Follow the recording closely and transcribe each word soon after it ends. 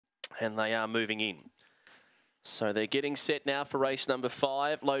and they are moving in. So they're getting set now for race number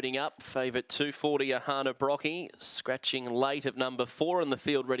 5. Loading up, favourite 240, Ahana Brocky, scratching late of number 4 in the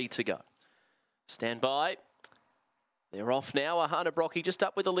field, ready to go. Stand by. They're off now. Ahana Brocky just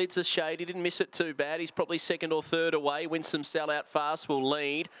up with the lids of shade. He didn't miss it too bad. He's probably second or third away. Winsome Sell Out Fast will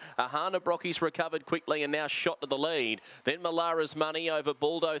lead. Ahana Brocky's recovered quickly and now shot to the lead. Then Malara's Money over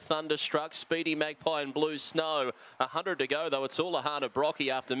Baldo Thunderstruck, Speedy Magpie and Blue Snow. 100 to go, though. It's all Ahana Brocky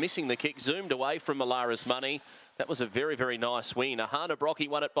after missing the kick. Zoomed away from Malara's Money. That was a very, very nice win. Ahana Brocky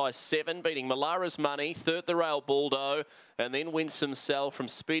won it by 7, beating Malara's Money, third the rail Baldo, and then Winsome Sell from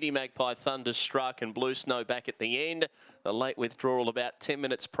Speedy Magpie, Thunderstruck and Blue Snow back at the end. The late withdrawal about 10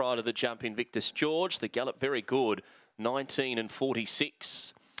 minutes prior to the jump, Invictus George. The gallop very good, 19 and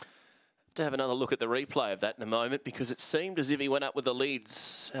 46. To have another look at the replay of that in a moment, because it seemed as if he went up with the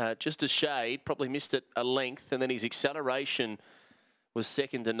leads just a shade, probably missed it a length, and then his acceleration was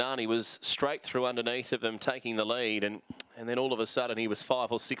second to none. He was straight through underneath of them, taking the lead, and then all of a sudden he was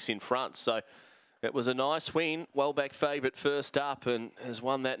 5 or 6 in front. So it was a nice win. Well back favourite first up, and has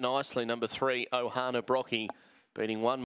won that nicely. Number 3, Ahana Brocky, beating 1.